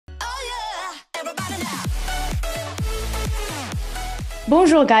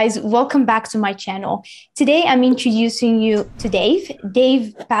Bonjour, guys. Welcome back to my channel. Today, I'm introducing you to Dave.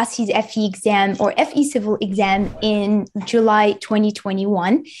 Dave passed his FE exam or FE civil exam in July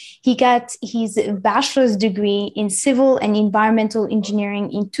 2021. He got his bachelor's degree in civil and environmental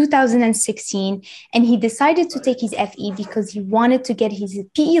engineering in 2016, and he decided to take his FE because he wanted to get his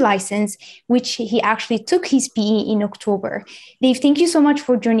PE license, which he actually took his PE in October. Dave, thank you so much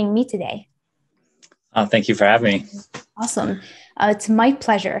for joining me today. Thank you for having me. Awesome. It's my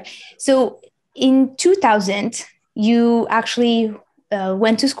pleasure. So in 2000, you actually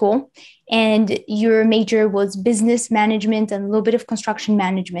went to school and your major was business management and a little bit of construction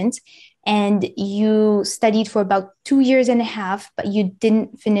management. And you studied for about 2 years and a half, but you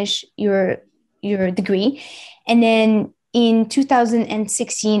didn't finish your degree. And then in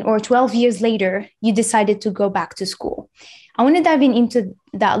 2016 or 12 years later, you decided to go back to school. I want to dive into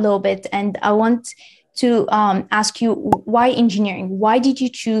that a little bit. And I want to ask you, why engineering? Why did you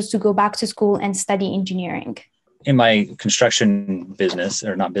choose to go back to school and study engineering? In my construction business,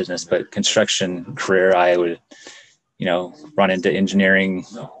 or not business, but construction career, I would, run into engineering,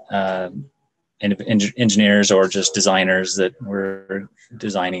 engineers or just designers that were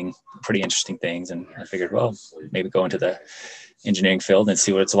designing pretty interesting things. And I figured, well, maybe go into the engineering field and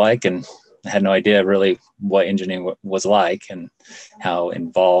see what it's like. And I had no idea really what engineering was like and how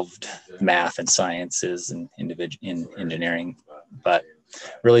involved math and science is in engineering, but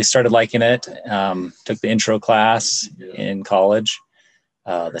really started liking it. Took the intro class in college,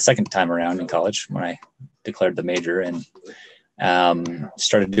 the second time around in college when I declared the major, and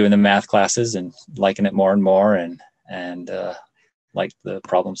started doing the math classes and liking it more and more, and liked the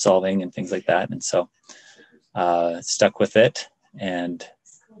problem solving and things like that. And so stuck with it, and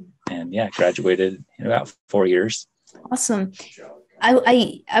yeah, graduated in about 4 years. Awesome.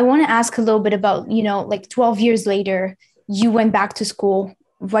 I want to ask a little bit about, like 12 years later, you went back to school.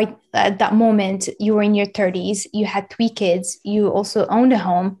 Right at that moment, you were in your 30s, you had 3 kids, you also owned a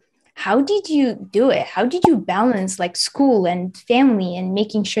home. How did you do it? How did you balance like school and family and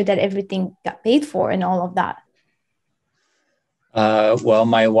making sure that everything got paid for and all of that? Well,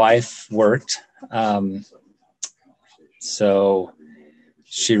 my wife worked. So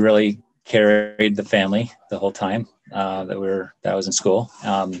she really carried the family the whole time that I was in school.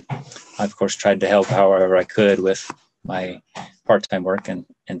 I, of course, tried to help however I could with my part-time work and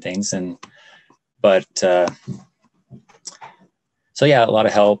things. So yeah, a lot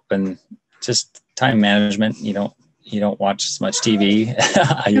of help and just time management. You don't watch as much TV.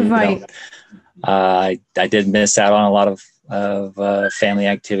 Right. I did miss out on a lot of family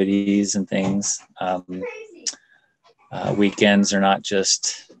activities and things. Weekends are not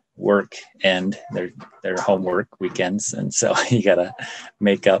just work and they're homework weekends, and so you gotta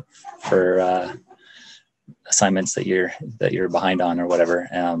make up for assignments that you're behind on or whatever.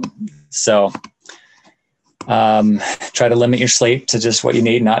 So try to limit your sleep to just what you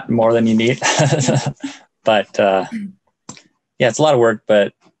need, not more than you need. But yeah, it's a lot of work,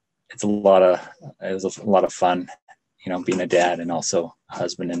 but it was a lot of fun, being a dad and also a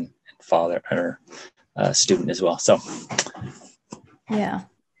husband and father, or student as well. So yeah.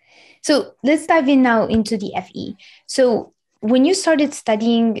 So let's dive in now into the FE. So when you started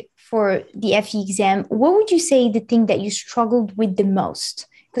studying for the FE exam, what would you say the thing that you struggled with the most?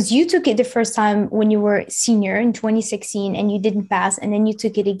 Because you took it the first time when you were senior in 2016 and you didn't pass, and then you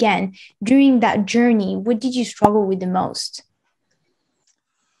took it again. During that journey, what did you struggle with the most?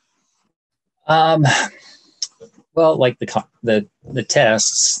 Well, like the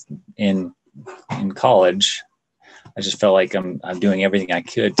tests in college, I just felt like I'm doing everything I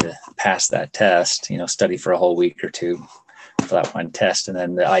could to pass that test, study for a whole week or two for that one test. And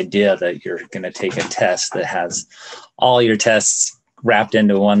then the idea that you're going to take a test that has all your tests wrapped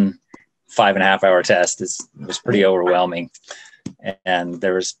into one 5.5-hour test was pretty overwhelming. And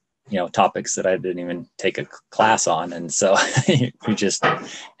there was, topics that I didn't even take a class on. And so it just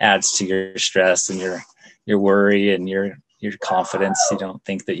adds to your stress and your worry and your confidence. You don't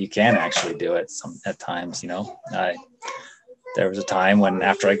think that you can actually do it at times. There was a time when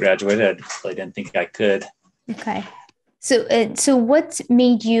after I graduated, I really didn't think I could. Okay. So what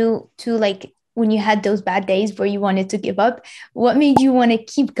made you to, like, when you had those bad days where you wanted to give up, what made you want to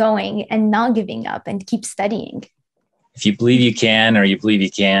keep going and not giving up and keep studying? If you believe you can, or you believe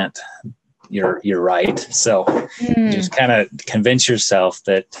you can't, you're right. So you just kind of convince yourself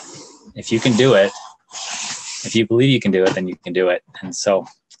that if you can do it, if you believe you can do it, then you can do it. And so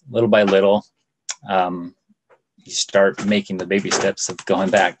little by little, you start making the baby steps of going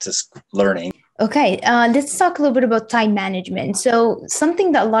back to learning. Okay, let's talk a little bit about time management. So,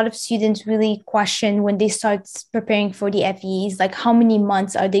 something that a lot of students really question when they start preparing for the FE is like, how many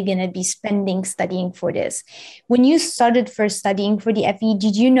months are they going to be spending studying for this? When you started first studying for the FE,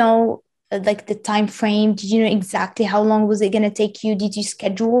 did you know like the time frame? Did you know exactly how long was it going to take you? Did you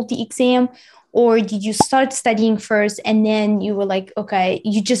schedule the exam? Or did you start studying first and then you were like, okay,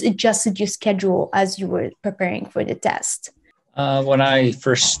 you just adjusted your schedule as you were preparing for the test? When I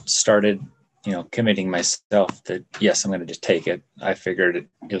first started, committing myself that, yes, I'm going to just take it, I figured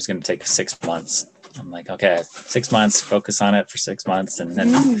it was going to take 6 months. I'm like, okay, 6 months, focus on it for 6 months, and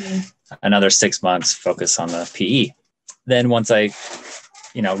then another 6 months, focus on the PE. Then once I,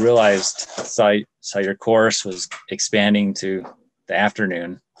 realized, saw your course was expanding to the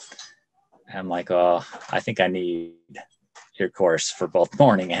afternoon, I'm like, oh, I think I need your course for both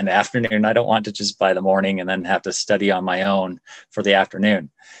morning and afternoon. I don't want to just buy the morning and then have to study on my own for the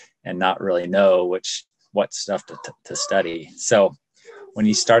afternoon and not really know what stuff to study. So when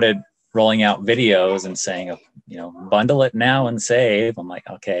you started rolling out videos and saying, bundle it now and save, I'm like,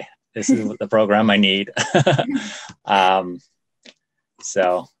 okay, this is the program I need.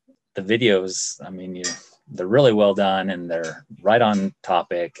 So the videos, I mean, they're really well done and they're right on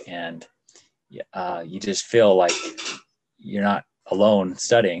topic, and you just feel like you're not alone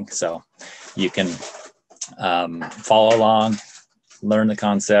studying. So you can follow along, learn the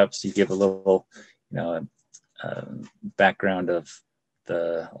concepts. You give a little, background of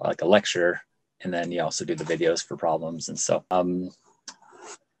like a lecture, and then you also do the videos for problems. And so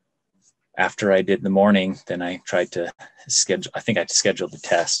after I did the morning, then I tried to schedule, I think I scheduled the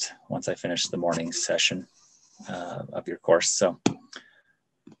test once I finished the morning session of your course. So,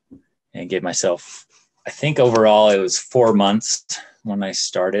 and gave myself, I think overall it was 4 months when I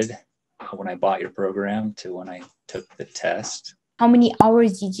started, when I bought your program to when I took the test. How many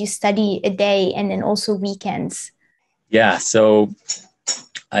hours did you study a day, and then also weekends? Yeah, so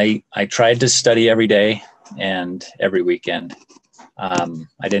I tried to study every day and every weekend.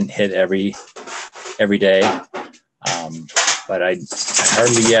 I didn't hit every day, but I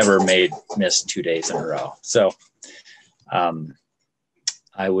hardly ever missed 2 days in a row. So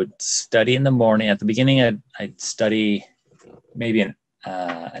I would study in the morning. At the beginning, I'd study maybe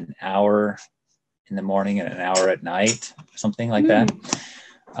an hour in the morning and an hour at night, something like that.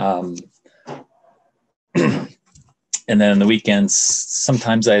 And then on the weekends,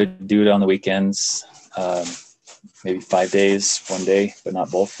 sometimes I do it on the weekends, maybe 5 days, one day, but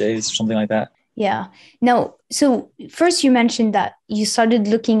not both days, or something like that. Yeah. Now, so first you mentioned that you started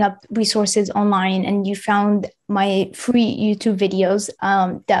looking up resources online and you found my free YouTube videos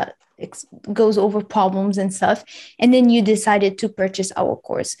that goes over problems and stuff. And then you decided to purchase our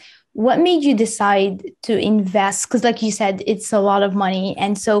course. What made you decide to invest? Because like you said, it's a lot of money.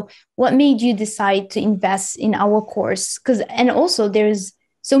 And so what made you decide to invest in our course? And also there's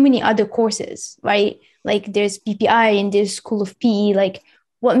so many other courses, right? Like there's PPI and there's School of PE. Like,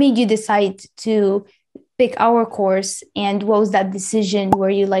 what made you decide to pick our course, and what was that decision where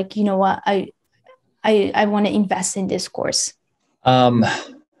you like, you know what, I want to invest in this course?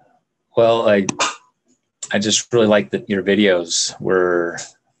 Well, I just really like that your videos were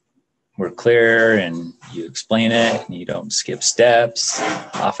clear and you explain it and you don't skip steps.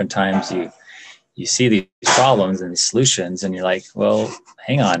 Oftentimes you see these problems and these solutions and you're like, well,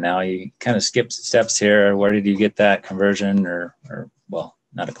 hang on now, you kind of skipped steps here. Where did you get that conversion or well,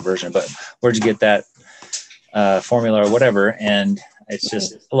 not a conversion, but where'd you get that formula or whatever? And it's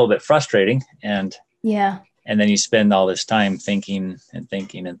just a little bit frustrating. And then you spend all this time thinking and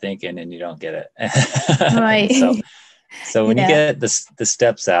thinking and thinking, and you don't get it. Right. so when you get the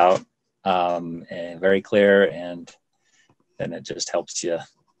steps out and very clear, and then it just helps you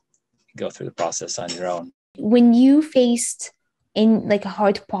go through the process on your own. When you faced in like a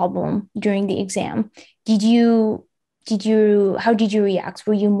hard problem during the exam, how did you react?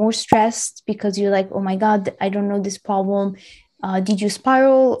 Were you more stressed because you're like, oh my God, I don't know this problem? Did you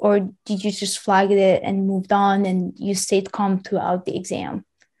spiral, or did you just flag it and moved on and you stayed calm throughout the exam?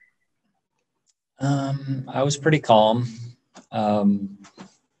 I was pretty calm.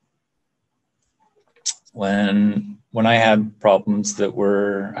 When I had problems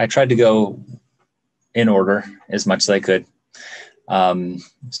I tried to go in order as much as I could.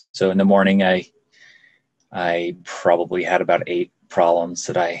 So in the morning, I probably had about 8 problems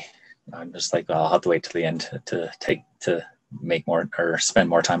that I'm just like, I'll have to wait till the end to make more or spend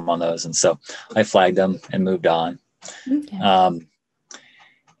more time on those. And so I flagged them and moved on. Okay.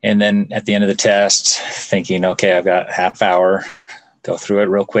 And then at the end of the test, thinking, okay, I've got half hour, go through it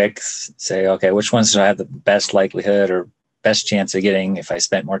real quick, say, okay, which ones do I have the best likelihood or best chance of getting if I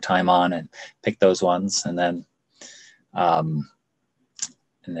spent more time on, and pick those ones, and then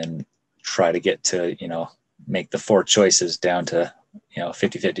try to get to, make the 4 choices down to,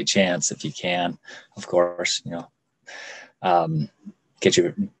 50-50 chance if you can, of course, get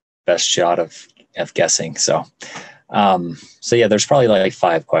your best shot of guessing. So yeah, there's probably like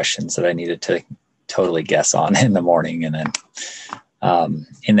 5 questions that I needed to totally guess on in the morning. And then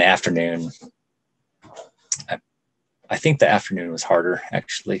in the afternoon, I think the afternoon was harder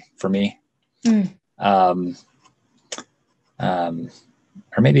actually for me. Or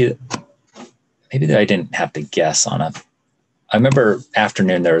maybe that I didn't have to guess on a, I remember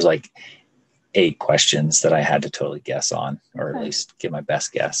afternoon, there was like 8 questions that I had to totally guess on, or at least give my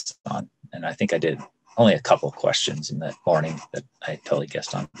best guess on. And I think I did only a couple of questions in the morning that I totally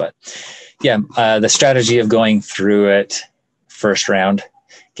guessed on. But yeah, the strategy of going through it first round,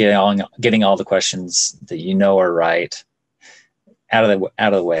 getting all the questions that are right out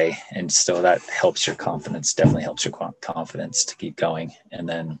of the way. And so that helps your confidence, definitely helps your confidence to keep going. And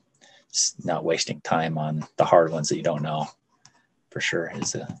then not wasting time on the hard ones that you don't know, for sure,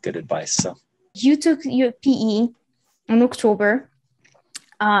 is a good advice. So you took your PE in October.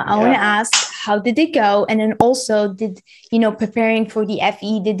 I want to ask, how did it go? And then also, did, preparing for the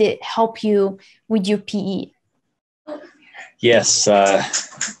FE, did it help you with your PE? Yes,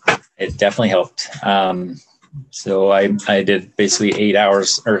 it definitely helped. So I did basically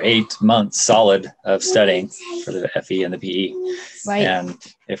 8 months solid of studying for the FE and the PE. Right. And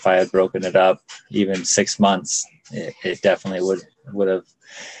if I had broken it up even 6 months, it definitely would have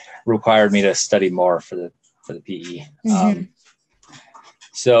required me to study more for the PE. Mm-hmm.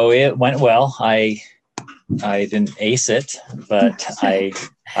 So it went well. I didn't ace it, but I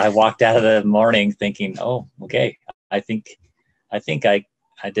walked out of the morning thinking, oh, okay, I think I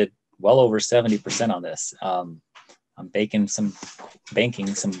did well over 70% on this. I'm banking some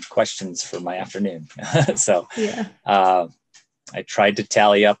questions for my afternoon. So yeah. I tried to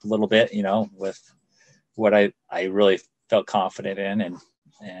tally up a little bit, with what I really felt confident in,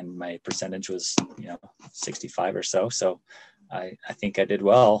 and my percentage was, 65 or so. So I think I did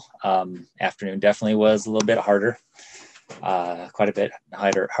well. Afternoon definitely was a little bit harder, quite a bit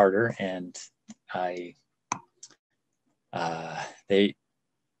harder. And they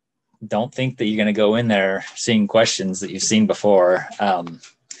don't think that you're going to go in there seeing questions that you've seen before,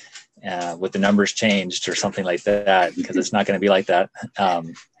 with the numbers changed or something like that, because it's not going to be like that.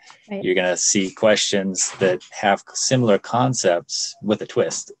 Right. You're going to see questions that have similar concepts with a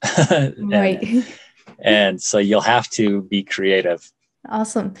twist. Right. And so you'll have to be creative.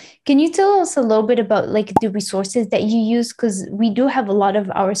 Awesome. Can you tell us a little bit about like the resources that you use? Because we do have a lot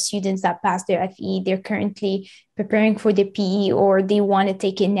of our students that pass their FE. They're currently preparing for the PE, or they want to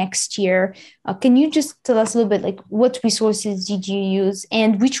take it next year. Can you just tell us a little bit, like, what resources did you use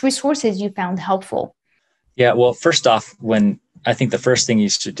and which resources you found helpful? Yeah, well, first off, I think the first thing you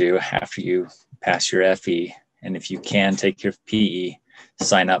should do after you pass your FE, and if you can take your PE,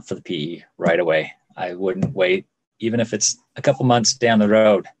 sign up for the PE right away. I wouldn't wait. Even if it's a couple months down the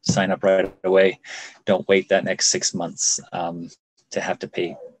road, sign up right away. Don't wait that next 6 months to have to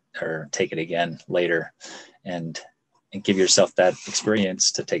pay or take it again later, and give yourself that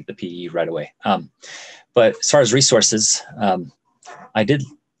experience to take the PE right away. But as far as resources, I did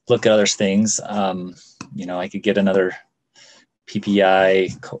look at other things. I could get another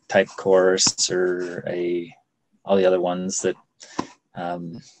PPI type course, or all the other ones that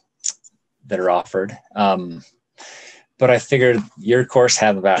are offered. But I figured your course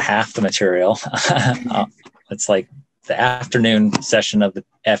had about half the material. It's like the afternoon session of the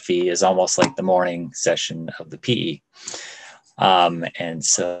FE is almost like the morning session of the PE. And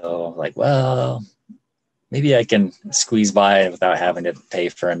so like, well, maybe I can squeeze by without having to pay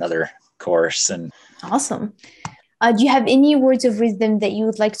for another course. And awesome. Do you have any words of wisdom that you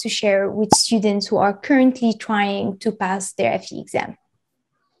would like to share with students who are currently trying to pass their FE exam?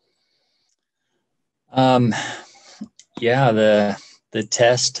 Yeah, the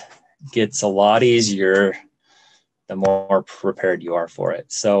test gets a lot easier the more prepared you are for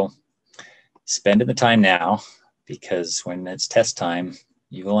it. So spend the time now, because when it's test time,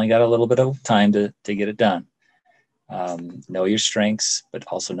 you've only got a little bit of time to get it done. Know your strengths, but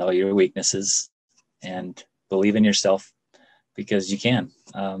also know your weaknesses, and believe in yourself, because you can.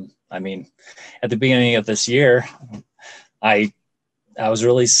 At the beginning of this year, I was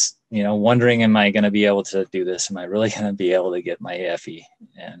really, wondering, am I going to be able to do this? Am I really going to be able to get my FE?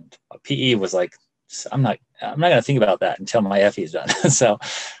 And PE was like, I'm not going to think about that until my FE is done. So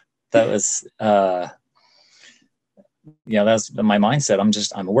that was, that was my mindset.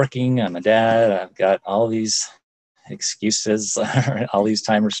 I'm working, I'm a dad, I've got all these excuses, all these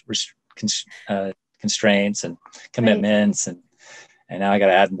time constraints and commitments, right. And now I got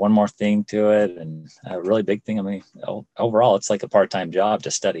to add one more thing to it, and a really big thing. I mean, overall, it's like a part-time job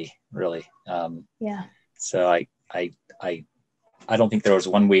to study, really. Yeah. So I don't think there was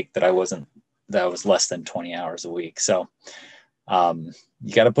one week that was less than 20 hours a week. So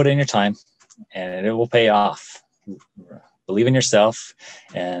you got to put in your time, and it will pay off. Believe in yourself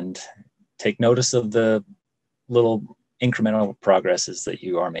and take notice of the little incremental progresses that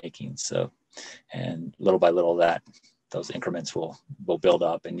you are making. So, and little by little, those increments will build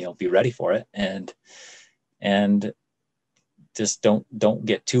up, and you'll be ready for it. And just don't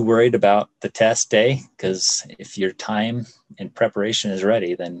get too worried about the test day, because if your time and preparation is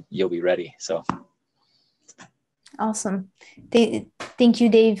ready, then you'll be ready. So awesome. Thank you,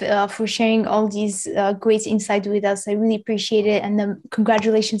 Dave, for sharing all these great insights with us. I really appreciate it. And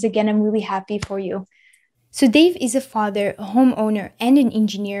congratulations again. I'm really happy for you. So Dave is a father, a homeowner, and an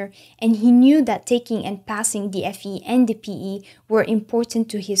engineer, and he knew that taking and passing the FE and the PE were important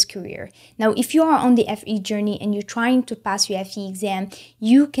to his career. Now, if you are on the FE journey and you're trying to pass your FE exam,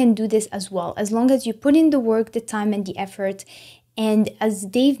 you can do this as well, as long as you put in the work, the time, and the effort. And as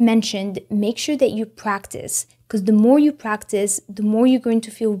Dave mentioned, make sure that you practice, because the more you practice, the more you're going to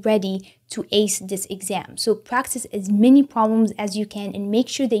feel ready to ace this exam. So practice as many problems as you can and make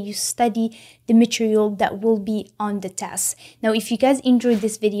sure that you study the material that will be on the test. Now, if you guys enjoyed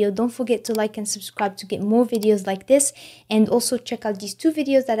this video, don't forget to like and subscribe to get more videos like this. And also check out these 2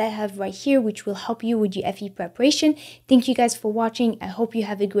 videos that I have right here, which will help you with your FE preparation. Thank you guys for watching. I hope you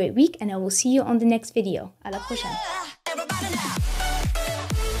have a great week, and I will see you on the next video. À la prochaine.